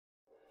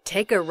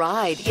Take a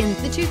ride in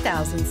the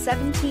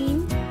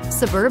 2017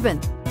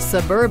 Suburban.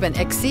 Suburban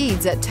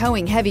exceeds at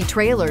towing heavy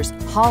trailers,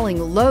 hauling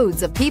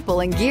loads of people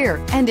and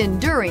gear, and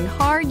enduring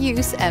hard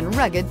use and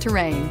rugged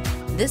terrain.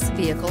 This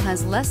vehicle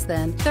has less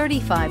than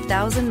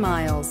 35,000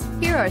 miles.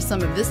 Here are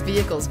some of this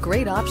vehicle's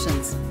great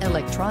options: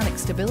 electronic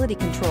stability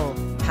control,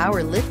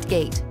 power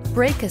liftgate,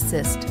 brake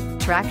assist,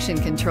 traction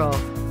control,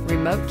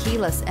 remote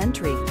keyless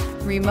entry,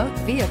 remote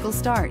vehicle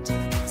start,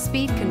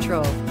 speed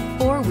control,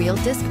 four-wheel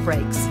disc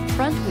brakes,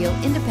 front-wheel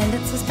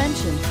independent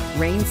suspension,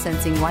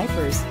 rain-sensing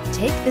wipers.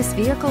 Take this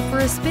vehicle for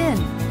a spin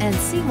and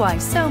see why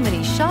so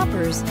many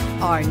shoppers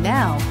are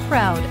now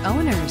proud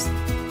owners.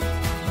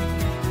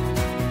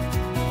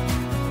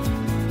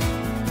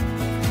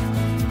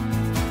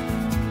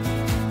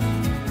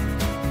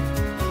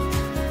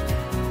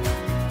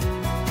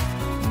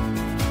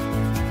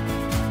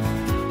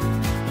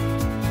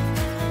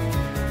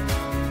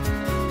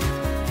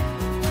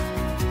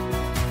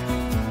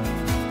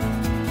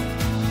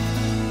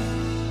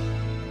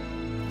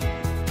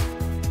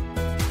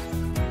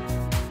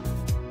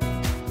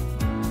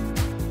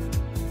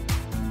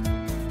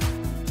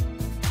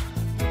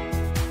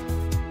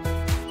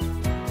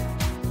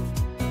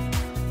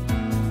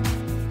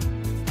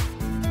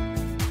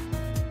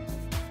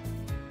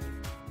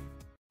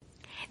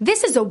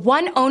 This is a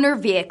one-owner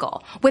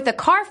vehicle with a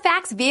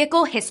CARFAX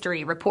Vehicle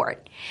History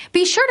Report.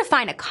 Be sure to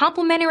find a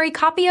complimentary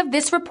copy of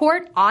this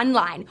report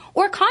online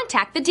or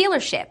contact the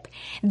dealership.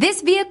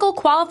 This vehicle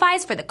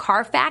qualifies for the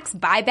CARFAX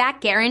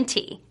Buyback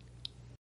Guarantee.